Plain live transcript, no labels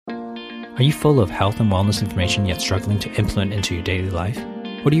Are you full of health and wellness information yet struggling to implement into your daily life?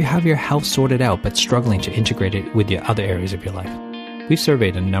 Or do you have your health sorted out but struggling to integrate it with the other areas of your life? We've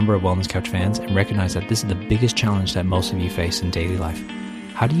surveyed a number of Wellness Couch fans and recognize that this is the biggest challenge that most of you face in daily life.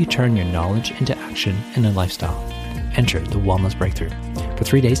 How do you turn your knowledge into action and a lifestyle? Enter the Wellness Breakthrough. For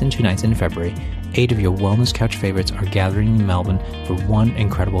 3 days and 2 nights in February, 8 of your Wellness Couch favorites are gathering in Melbourne for one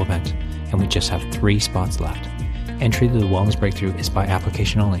incredible event, and we just have 3 spots left. Entry to the Wellness Breakthrough is by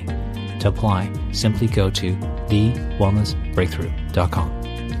application only. To apply, simply go to thewellnessbreakthrough.com.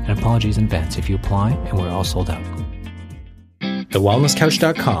 And apologies in advance if you apply and we're all sold out.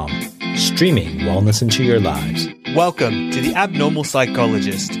 TheWellnessCouch.com, streaming wellness into your lives. Welcome to The Abnormal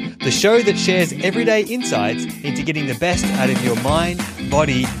Psychologist, the show that shares everyday insights into getting the best out of your mind,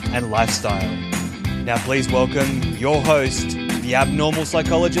 body, and lifestyle. Now please welcome your host, the abnormal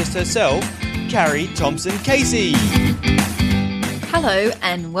psychologist herself, Carrie Thompson Casey. Hello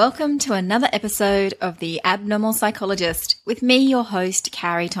and welcome to another episode of The Abnormal Psychologist with me, your host,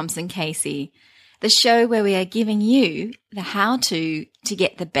 Carrie Thompson Casey, the show where we are giving you the how-to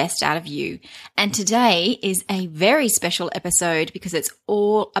get the best out of you. And today is a very special episode because it's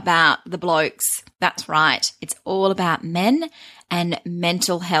all about the blokes. That's right. It's all about men and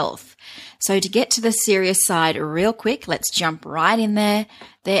mental health. So to get to the serious side real quick, let's jump right in there.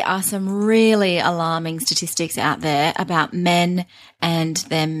 There are some really alarming statistics out there about men and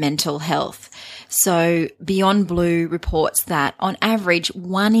their mental health. So Beyond Blue reports that on average,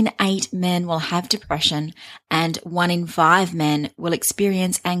 1 in 8 men will have depression and 1 in 5 men will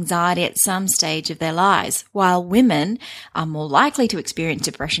experience anxiety at some stage of their lives. While women are more likely to experience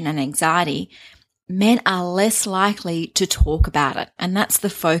depression and anxiety, men are less likely to talk about it. And that's the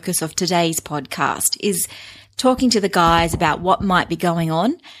focus of today's podcast, is talking to the guys about what might be going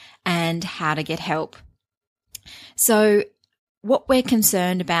on and how to get help. So what we're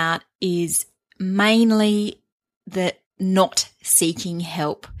concerned about is mainly the not seeking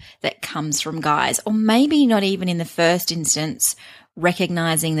help that comes from guys, or maybe not even in the first instance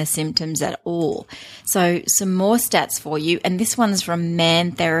recognizing the symptoms at all. So some more stats for you, and this one's from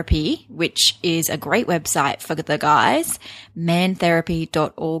Man Therapy, which is a great website for the guys,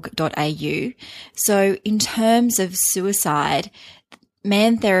 mantherapy.org.au. So in terms of suicide,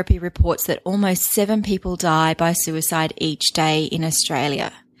 Man Therapy reports that almost 7 people die by suicide each day in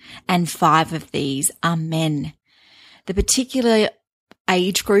Australia, and 5 of these are men. The particular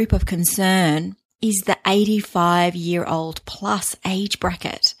age group of concern is the 85-year-old plus age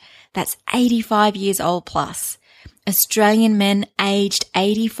bracket. That's 85 years old plus. Australian men aged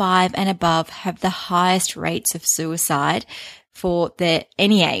 85 and above have the highest rates of suicide for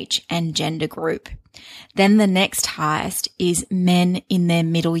any age and gender group. Then the next highest is men in their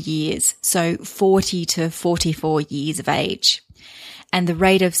middle years, so 40 to 44 years of age. And the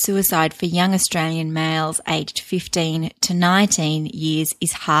rate of suicide for young Australian males aged 15 to 19 years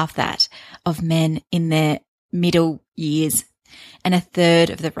is half that of men in their middle years, and 1/3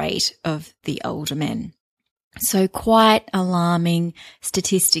 of the rate of the older men. So quite alarming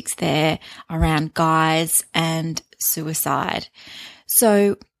statistics there around guys and suicide.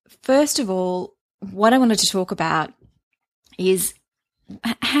 So first of all, what I wanted to talk about is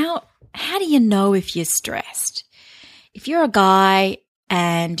how do you know if you're stressed? If you're a guy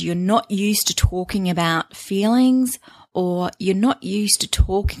and you're not used to talking about feelings, or you're not used to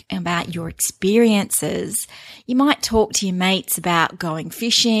talking about your experiences, you might talk to your mates about going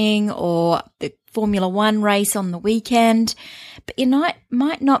fishing or the Formula 1 race on the weekend, but you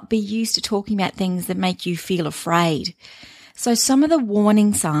might not be used to talking about things that make you feel afraid. So some of the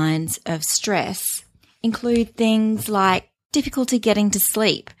warning signs of stress include things like difficulty getting to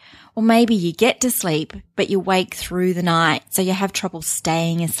sleep, or maybe you get to sleep, but you wake through the night, so you have trouble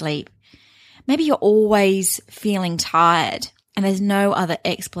staying asleep. Maybe you're always feeling tired, and there's no other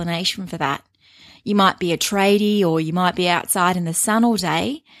explanation for that. You might be a tradie, or you might be outside in the sun all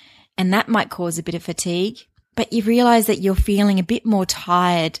day, and that might cause a bit of fatigue, but you realize that you're feeling a bit more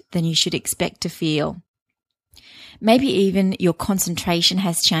tired than you should expect to feel. Maybe even your concentration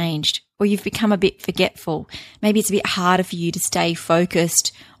has changed, or you've become a bit forgetful. Maybe it's a bit harder for you to stay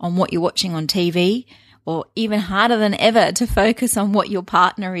focused on what you're watching on TV, or even harder than ever to focus on what your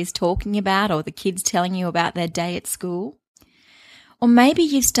partner is talking about or the kids telling you about their day at school. Or maybe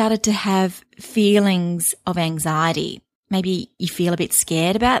you've started to have feelings of anxiety. Maybe you feel a bit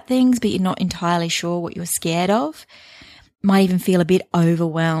scared about things, but you're not entirely sure what you're scared of. Might even feel a bit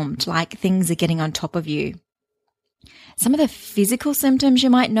overwhelmed, like things are getting on top of you. Some of the physical symptoms you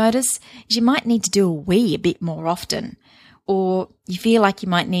might notice is you might need to do a wee a bit more often, or you feel like you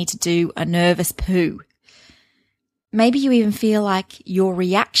might need to do a nervous poo. Maybe you even feel like your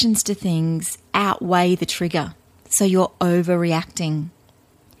reactions to things outweigh the trigger, so you're overreacting.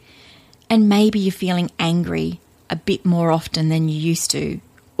 And maybe you're feeling angry a bit more often than you used to,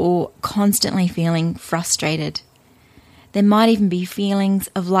 or constantly feeling frustrated. There might even be feelings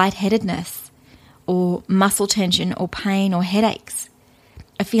of lightheadedness, or muscle tension or pain or headaches,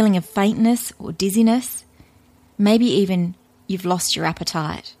 a feeling of faintness or dizziness. Maybe even you've lost your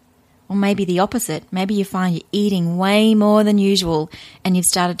appetite. Or maybe the opposite. Maybe you find you're eating way more than usual and you've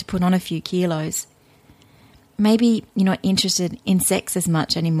started to put on a few kilos. Maybe you're not interested in sex as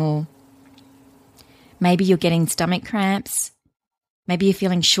much anymore. Maybe you're getting stomach cramps. Maybe you're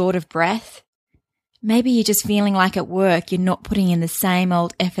feeling short of breath. Maybe you're just feeling like at work you're not putting in the same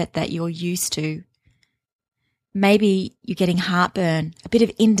old effort that you're used to. Maybe you're getting heartburn, a bit of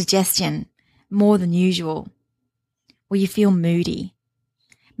indigestion, more than usual. Or you feel moody.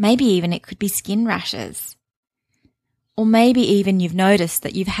 Maybe even it could be skin rashes. Or maybe even you've noticed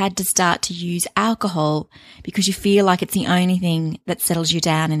that you've had to start to use alcohol because you feel like it's the only thing that settles you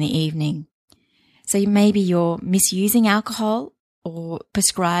down in the evening. So maybe you're misusing alcohol or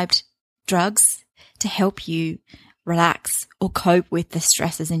prescribed drugs to help you relax or cope with the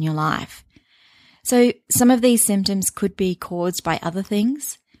stresses in your life. So some of these symptoms could be caused by other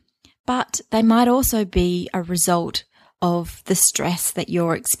things, but they might also be a result of the stress that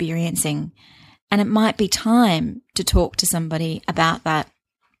you're experiencing. And it might be time to talk to somebody about that.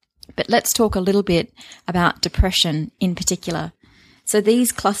 But let's talk a little bit about depression in particular. So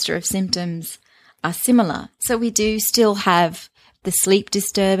these cluster of symptoms are similar. So we do still have the sleep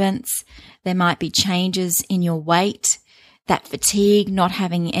disturbance. There might be changes in your weight, that fatigue, not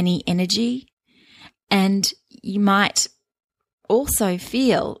having any energy. And you might also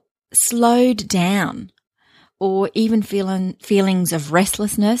feel slowed down, or even feelings of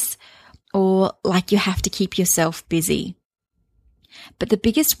restlessness, or like you have to keep yourself busy. But the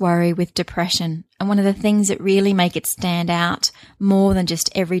biggest worry with depression, and one of the things that really make it stand out more than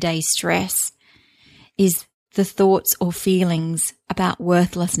just everyday stress, is the thoughts or feelings about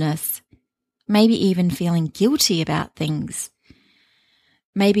worthlessness, maybe even feeling guilty about things.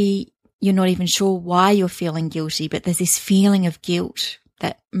 Maybe you're not even sure why you're feeling guilty, but there's this feeling of guilt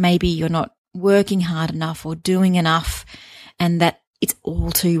that maybe you're not working hard enough or doing enough, and that it's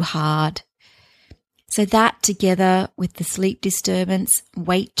all too hard. So that, together with the sleep disturbance,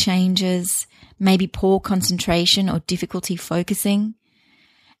 weight changes, maybe poor concentration or difficulty focusing,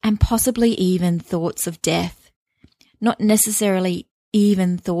 and possibly even thoughts of death. Not necessarily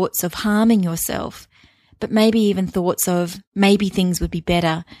even thoughts of harming yourself, but maybe even thoughts of maybe things would be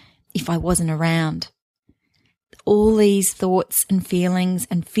better if I wasn't around. All these thoughts and feelings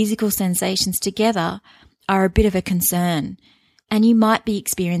and physical sensations together are a bit of a concern, and you might be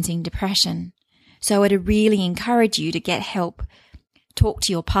experiencing depression. So I'd really encourage you to get help. Talk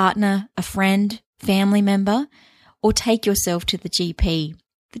to your partner, a friend, family member, or take yourself to the GP.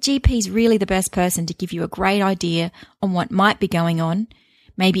 The GP is really the best person to give you a great idea on what might be going on,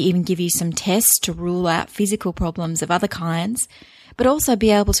 maybe even give you some tests to rule out physical problems of other kinds, but also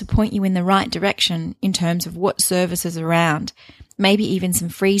be able to point you in the right direction in terms of what services are around, maybe even some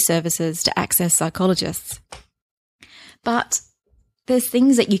free services to access psychologists. But there's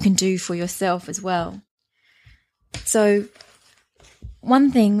things that you can do for yourself as well. So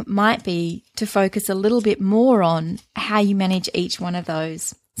one thing might be to focus a little bit more on how you manage each one of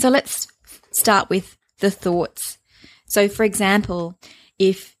those. So let's start with the thoughts. So for example,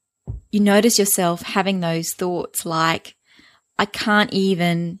 if you notice yourself having those thoughts like, I can't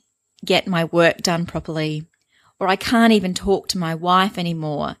even get my work done properly, or I can't even talk to my wife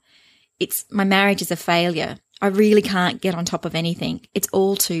anymore. My marriage is a failure. I really can't get on top of anything. It's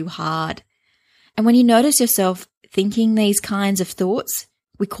all too hard. And when you notice yourself thinking these kinds of thoughts,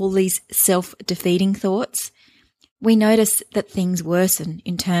 we call these self-defeating thoughts, we notice that things worsen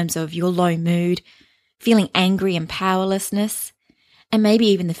in terms of your low mood, feeling angry and powerlessness, and maybe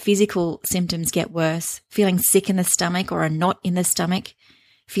even the physical symptoms get worse, feeling sick in the stomach or a knot in the stomach,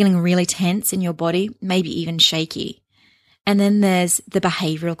 feeling really tense in your body, maybe even shaky. And then there's the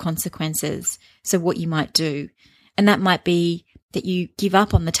behavioral consequences, so what you might do. And that might be that you give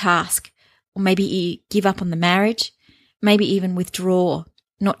up on the task, or maybe you give up on the marriage, maybe even withdraw,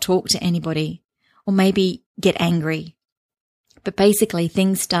 not talk to anybody, or maybe get angry. But basically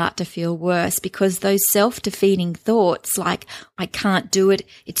things start to feel worse because those self-defeating thoughts like, I can't do it,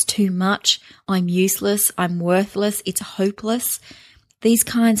 it's too much, I'm useless, I'm worthless, it's hopeless. These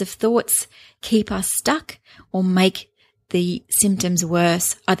kinds of thoughts keep us stuck or make the symptoms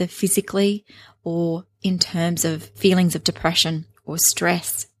worse, either physically or in terms of feelings of depression or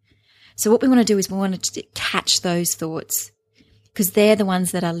stress. So what we want to do is we want to catch those thoughts, because they're the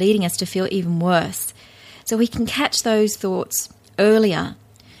ones that are leading us to feel even worse. So we can catch those thoughts earlier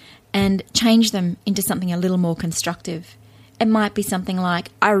and change them into something a little more constructive. It might be something like,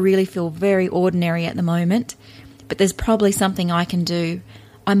 I really feel very ordinary at the moment, but there's probably something I can do.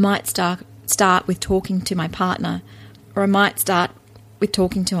 I might start with talking to my partner, or I might start with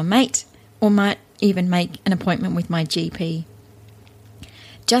talking to a mate, or might even make an appointment with my GP.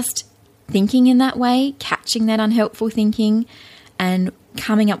 Just thinking in that way, catching that unhelpful thinking and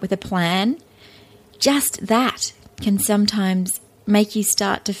coming up with a plan, just that can sometimes make you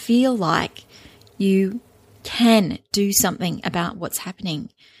start to feel like you can do something about what's happening.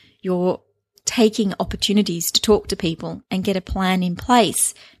 You're taking opportunities to talk to people and get a plan in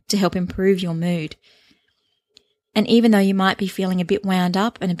place to help improve your mood. And even though you might be feeling a bit wound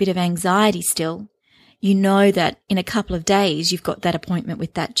up and a bit of anxiety still, you know that in a couple of days you've got that appointment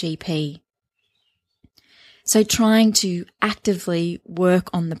with that GP. So trying to actively work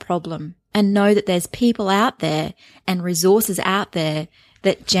on the problem and know that there's people out there and resources out there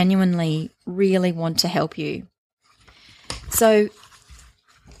that genuinely really want to help you. So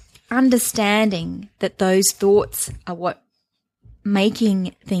understanding that those thoughts are what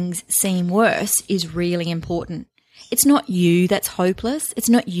making things seem worse is really important. It's not you that's hopeless. It's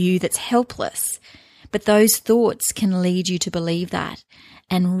not you that's helpless. But those thoughts can lead you to believe that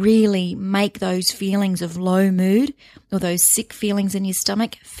and really make those feelings of low mood or those sick feelings in your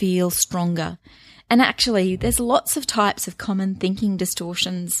stomach feel stronger. And actually, there's lots of types of common thinking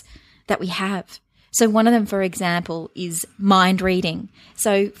distortions that we have. So one of them, for example, is mind reading.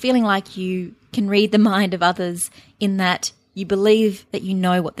 So feeling like you can read the mind of others in that you believe that you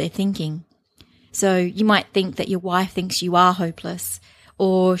know what they're thinking. So you might think that your wife thinks you are hopeless,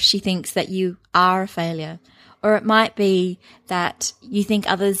 or she thinks that you are a failure. Or it might be that you think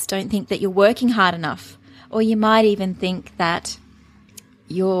others don't think that you're working hard enough. Or you might even think that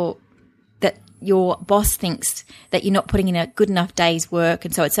your boss thinks that you're not putting in a good enough day's work,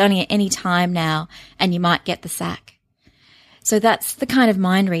 and so it's only at any time now and you might get the sack. So that's the kind of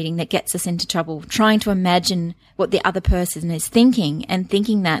mind reading that gets us into trouble, trying to imagine what the other person is thinking and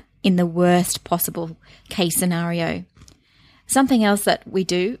thinking that in the worst possible case scenario. Something else that we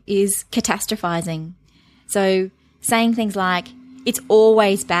do is catastrophizing. So saying things like, it's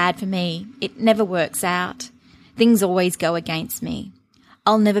always bad for me, it never works out, things always go against me,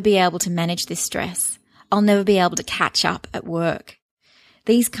 I'll never be able to manage this stress, I'll never be able to catch up at work.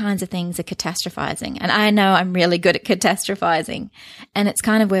 These kinds of things are catastrophizing. And I know I'm really good at catastrophizing. And it's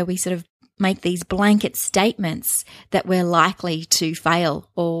kind of where we sort of make these blanket statements that we're likely to fail,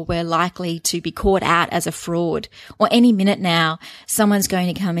 or we're likely to be caught out as a fraud, or any minute now someone's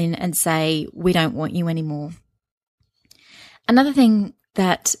going to come in and say, we don't want you anymore. Another thing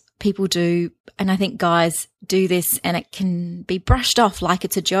that people do, and I think guys do this and it can be brushed off like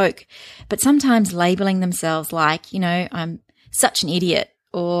it's a joke, but sometimes labeling themselves like, I'm such an idiot,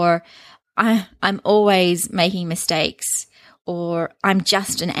 or I'm always making mistakes, or I'm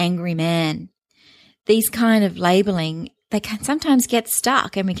just an angry man. These kind of labeling, they can sometimes get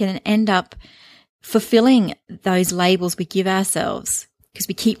stuck, and we can end up fulfilling those labels we give ourselves because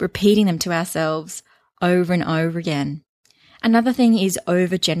we keep repeating them to ourselves over and over again. Another thing is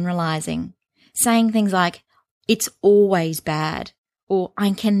overgeneralizing, saying things like, it's always bad, or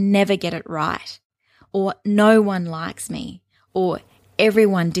I can never get it right, or no one likes me, or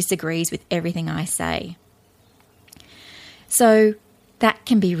everyone disagrees with everything I say. So that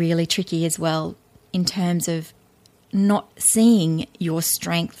can be really tricky as well in terms of not seeing your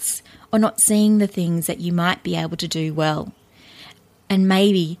strengths or not seeing the things that you might be able to do well. And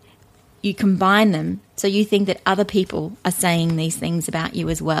maybe you combine them so you think that other people are saying these things about you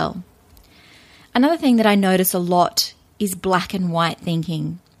as well. Another thing that I notice a lot is black and white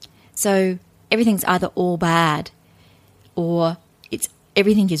thinking. So everything's either all bad, or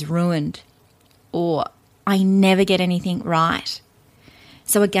everything is ruined, or I never get anything right.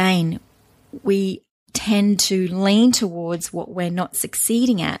 So again, we tend to lean towards what we're not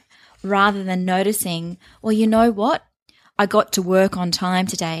succeeding at rather than noticing, well, you know what? I got to work on time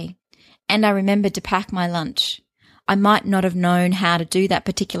today and I remembered to pack my lunch. I might not have known how to do that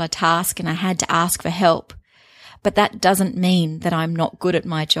particular task and I had to ask for help, but that doesn't mean that I'm not good at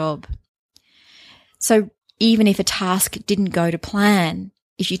my job. So even if a task didn't go to plan,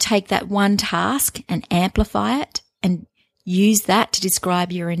 if you take that one task and amplify it and use that to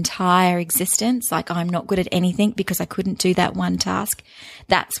describe your entire existence, like I'm not good at anything because I couldn't do that one task,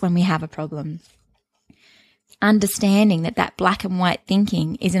 that's when we have a problem. Understanding that black and white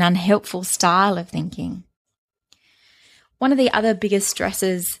thinking is an unhelpful style of thinking. One of the other biggest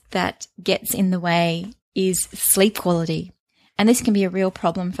stresses that gets in the way is sleep quality. And this can be a real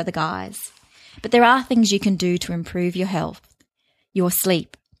problem for the guys. But there are things you can do to improve your health, your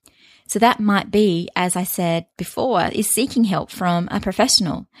sleep. So that might be, as I said before, is seeking help from a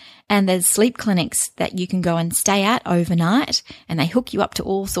professional. And there's sleep clinics that you can go and stay at overnight, and they hook you up to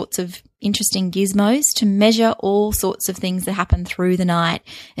all sorts of interesting gizmos to measure all sorts of things that happen through the night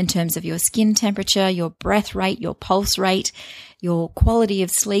in terms of your skin temperature, your breath rate, your pulse rate, your quality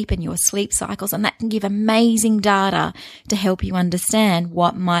of sleep and your sleep cycles. And that can give amazing data to help you understand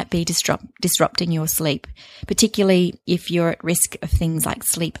what might be disrupting your sleep, particularly if you're at risk of things like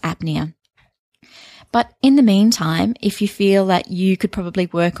sleep apnea. But in the meantime, if you feel that you could probably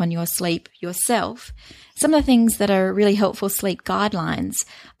work on your sleep yourself, some of the things that are really helpful sleep guidelines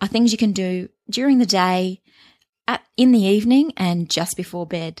are things you can do during the day, in the evening, and just before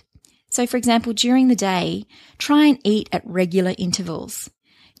bed. So, for example, during the day, try and eat at regular intervals.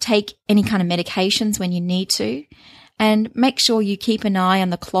 Take any kind of medications when you need to, and make sure you keep an eye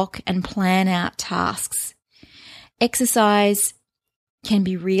on the clock and plan out tasks. Exercise can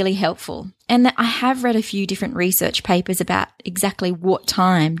be really helpful. And I have read a few different research papers about exactly what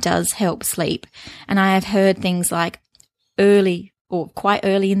time does help sleep. And I have heard things like early or quite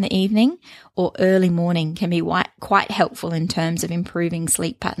early in the evening or early morning can be quite helpful in terms of improving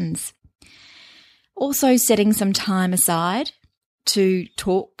sleep patterns. Also, setting some time aside to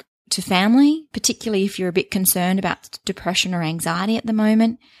talk to family, particularly if you're a bit concerned about depression or anxiety at the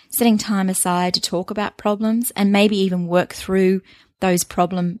moment, setting time aside to talk about problems and maybe even work through those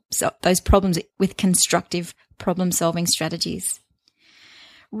problems with constructive problem-solving strategies.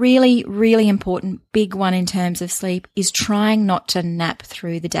 Really, really important, big one in terms of sleep is trying not to nap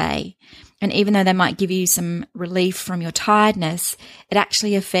through the day. And even though they might give you some relief from your tiredness, it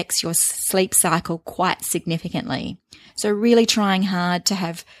actually affects your sleep cycle quite significantly. So really trying hard to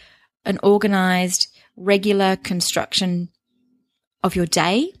have an organized, regular construction of your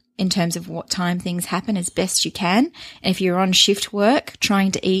day in terms of what time things happen as best you can. And if you're on shift work, trying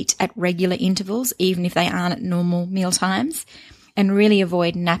to eat at regular intervals, even if they aren't at normal meal times, and really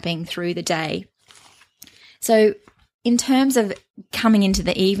avoid napping through the day. So in terms of coming into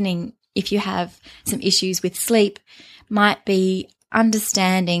the evening, if you have some issues with sleep, might be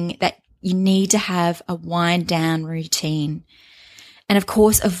understanding that you need to have a wind down routine. And of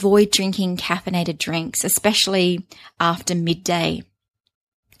course, avoid drinking caffeinated drinks, especially after midday.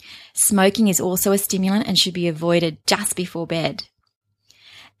 Smoking is also a stimulant and should be avoided just before bed.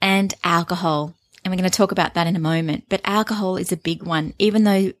 And alcohol. And we're going to talk about that in a moment. But alcohol is a big one. Even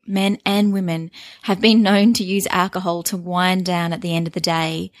though men and women have been known to use alcohol to wind down at the end of the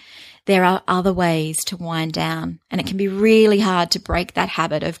day, there are other ways to wind down. And it can be really hard to break that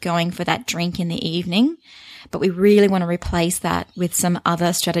habit of going for that drink in the evening. But we really want to replace that with some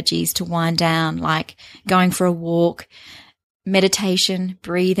other strategies to wind down, like going for a walk, meditation,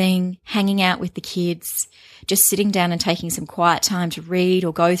 breathing, hanging out with the kids, just sitting down and taking some quiet time to read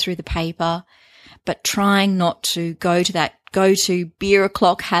or go through the paper, but trying not to go to that go-to beer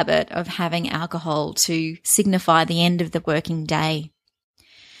o'clock habit of having alcohol to signify the end of the working day.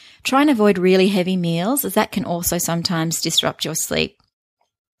 Try and avoid really heavy meals, as that can also sometimes disrupt your sleep.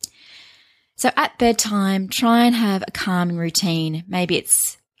 So at bedtime, try and have a calming routine. Maybe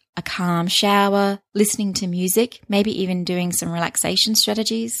it's a calm shower, listening to music, maybe even doing some relaxation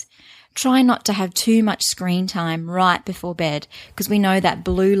strategies. Try not to have too much screen time right before bed, because we know that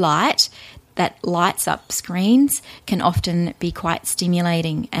blue light that lights up screens can often be quite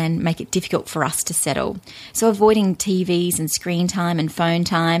stimulating and make it difficult for us to settle. So avoiding TVs and screen time and phone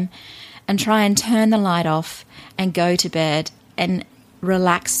time, and try and turn the light off and go to bed and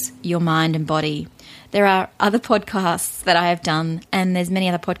relax your mind and body. There are other podcasts that I have done, and there's many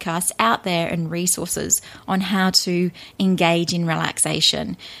other podcasts out there and resources on how to engage in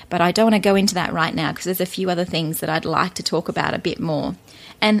relaxation. But I don't want to go into that right now because there's a few other things that I'd like to talk about a bit more.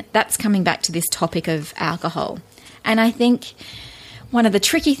 And that's coming back to this topic of alcohol. And I think one of the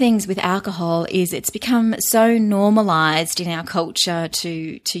tricky things with alcohol is it's become so normalized in our culture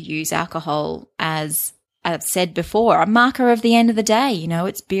to use alcohol as I've said before, a marker of the end of the day. You know,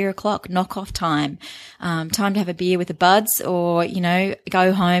 it's beer o'clock, knock off time, time to have a beer with the buds, or, you know,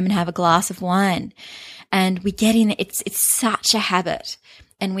 go home and have a glass of wine. And we get in, it's such a habit,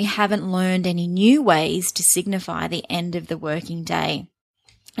 and we haven't learned any new ways to signify the end of the working day.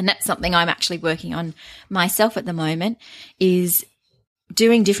 And that's something I'm actually working on myself at the moment, is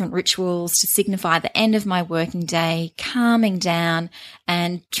doing different rituals to signify the end of my working day, calming down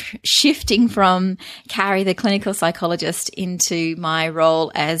and shifting from Carrie the clinical psychologist into my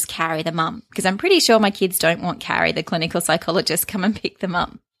role as Carrie the mum, because I'm pretty sure my kids don't want Carrie the clinical psychologist come and pick them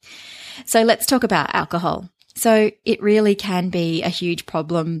up. So let's talk about alcohol. So it really can be a huge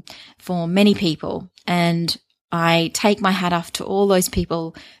problem for many people, and I take my hat off to all those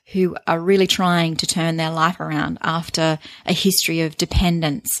people who are really trying to turn their life around after a history of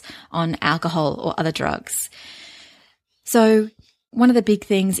dependence on alcohol or other drugs. So one of the big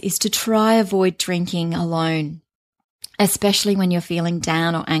things is to try avoid drinking alone, especially when you're feeling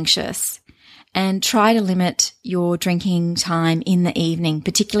down or anxious, and try to limit your drinking time in the evening,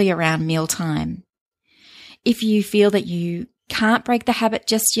 particularly around mealtime. If you feel that you can't break the habit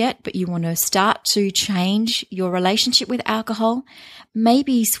just yet, but you want to start to change your relationship with alcohol,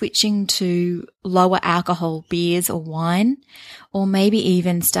 maybe switching to lower alcohol beers or wine, or maybe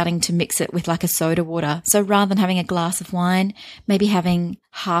even starting to mix it with like a soda water. So rather than having a glass of wine, maybe having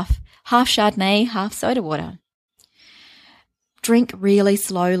half Chardonnay, half soda water. Drink really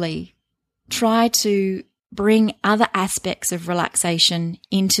slowly. Try to bring other aspects of relaxation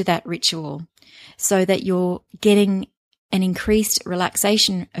into that ritual so that you're getting an increased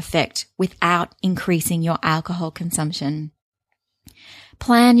relaxation effect without increasing your alcohol consumption.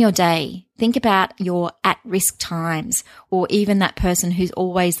 Plan your day. Think about your at-risk times, or even that person who's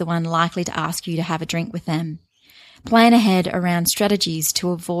always the one likely to ask you to have a drink with them. Plan ahead around strategies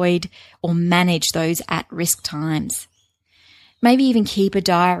to avoid or manage those at-risk times. Maybe even keep a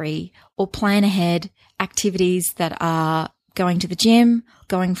diary or plan ahead activities that are going to the gym,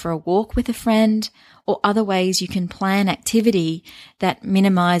 going for a walk with a friend, or other ways you can plan activity that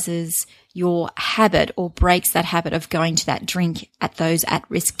minimizes your habit or breaks that habit of going to that drink at those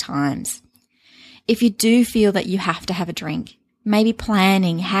at-risk times. If you do feel that you have to have a drink, maybe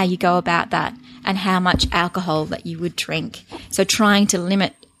planning how you go about that and how much alcohol that you would drink. So trying to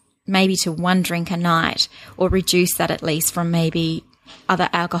limit maybe to 1 drink a night, or reduce that at least from maybe other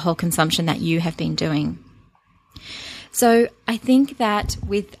alcohol consumption that you have been doing. So I think that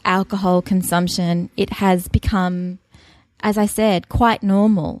with alcohol consumption, it has become, as I said, quite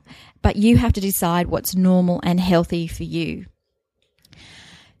normal, but you have to decide what's normal and healthy for you.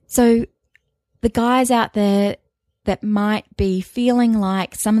 So the guys out there that might be feeling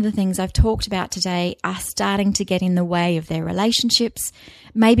like some of the things I've talked about today are starting to get in the way of their relationships,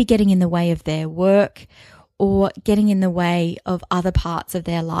 maybe getting in the way of their work, or getting in the way of other parts of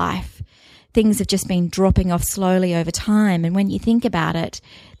their life. Things have just been dropping off slowly over time, and when you think about it,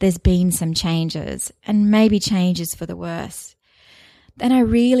 there's been some changes, and maybe changes for the worse. Then I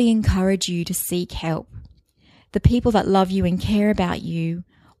really encourage you to seek help. The people that love you and care about you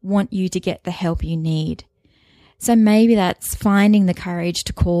want you to get the help you need. So maybe that's finding the courage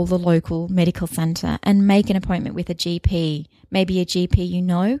to call the local medical centre and make an appointment with a GP, maybe a GP you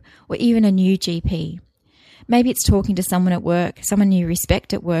know, or even a new GP. Maybe it's talking to someone at work, someone you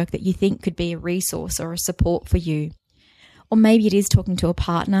respect at work that you think could be a resource or a support for you. Or maybe it is talking to a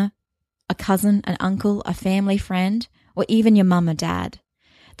partner, a cousin, an uncle, a family friend, or even your mum or dad.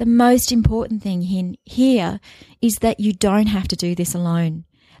 The most important thing here is that you don't have to do this alone.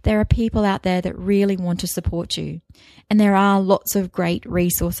 There are people out there that really want to support you, and there are lots of great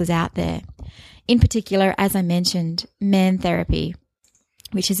resources out there. In particular, as I mentioned, Man Therapy,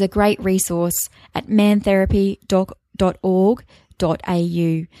 which is a great resource at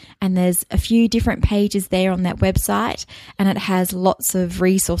mantherapy.org.au, and there's a few different pages there on that website, and it has lots of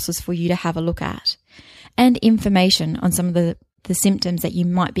resources for you to have a look at, and information on some of the symptoms that you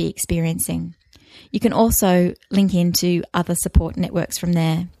might be experiencing. You can also link into other support networks from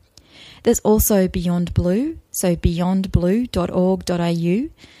there. There's also Beyond Blue, so beyondblue.org.au,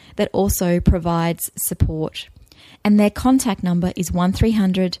 that also provides support. And their contact number is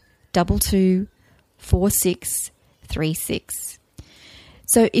 1300 22 4636.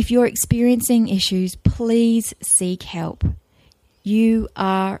 So if you're experiencing issues, please seek help. You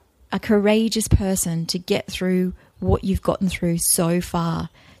are a courageous person to get through what you've gotten through so far.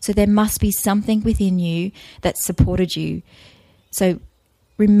 So there must be something within you that supported you. So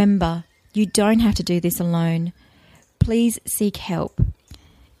remember, you don't have to do this alone. Please seek help.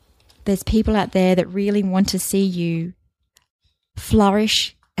 There's people out there that really want to see you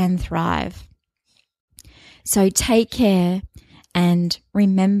flourish and thrive. So take care, and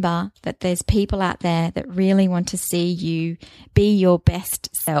remember that there's people out there that really want to see you be your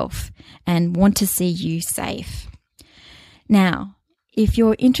best self and want to see you safe. Now, If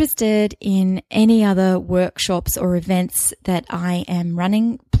you're interested in any other workshops or events that I am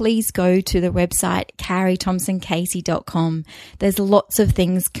running, please go to the website carriethompsoncasey.com. There's lots of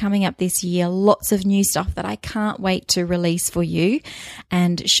things coming up this year, lots of new stuff that I can't wait to release for you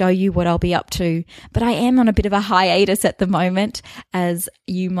and show you what I'll be up to. But I am on a bit of a hiatus at the moment, as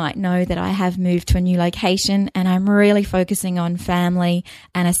you might know that I have moved to a new location and I'm really focusing on family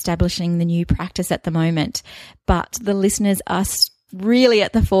and establishing the new practice at the moment. But the listeners are really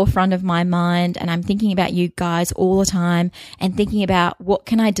at the forefront of my mind, and I'm thinking about you guys all the time and thinking about what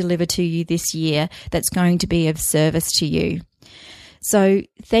can I deliver to you this year that's going to be of service to you. So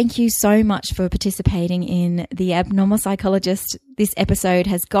thank you so much for participating in The Abnormal Psychologist. This episode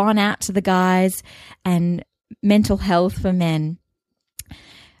has gone out to the guys and mental health for men.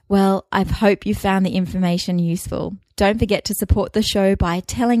 Well, I hope you found the information useful. Don't forget to support the show by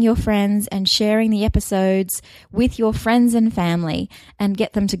telling your friends and sharing the episodes with your friends and family, and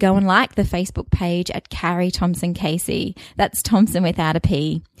get them to go and like the Facebook page at Carrie Thompson Casey. That's Thompson without a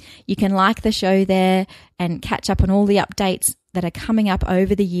P. You can like the show there and catch up on all the updates that are coming up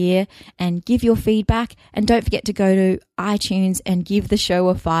over the year and give your feedback. And don't forget to go to iTunes and give the show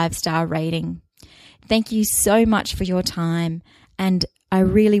a 5-star rating. Thank you so much for your time, and I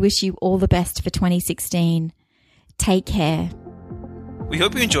really wish you all the best for 2016. Take care. We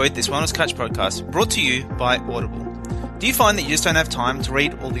hope you enjoyed this Wellness Couch podcast brought to you by Audible. Do you find that you just don't have time to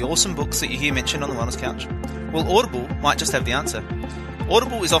read all the awesome books that you hear mentioned on the Wellness Couch? Well, Audible might just have the answer.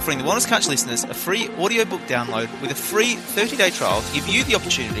 Audible is offering the Wellness Couch listeners a free audiobook download with a free 30-day trial to give you the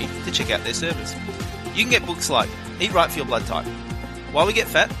opportunity to check out their service. You can get books like Eat Right for Your Blood Type, Why We Get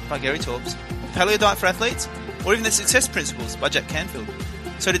Fat by Gary Taubes, Paleo Diet for Athletes, or even The Success Principles by Jack Canfield.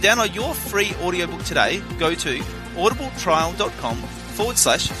 So to download your free audiobook today, go to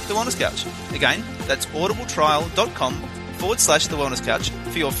audibletrial.com/The Wellness Couch. Again, that's audibletrial.com/The Wellness Couch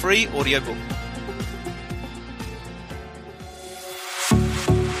for your free audiobook.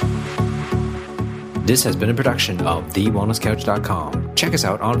 This has been a production of TheWellnessCouch.com. Check us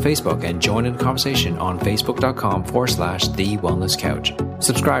out on Facebook and join in the conversation on Facebook.com/The Wellness Couch.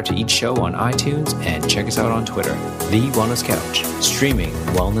 Subscribe to each show on iTunes and check us out on Twitter. The Wellness Couch, streaming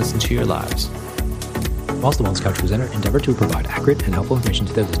wellness into your lives. Whilst the Wellness Couch presenter endeavor to provide accurate and helpful information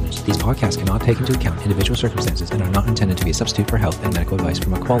to their listeners, these podcasts cannot take into account individual circumstances and are not intended to be a substitute for health and medical advice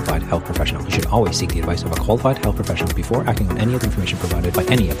from a qualified health professional. You should always seek the advice of a qualified health professional before acting on any of the information provided by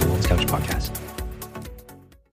any of the Wellness Couch podcasts.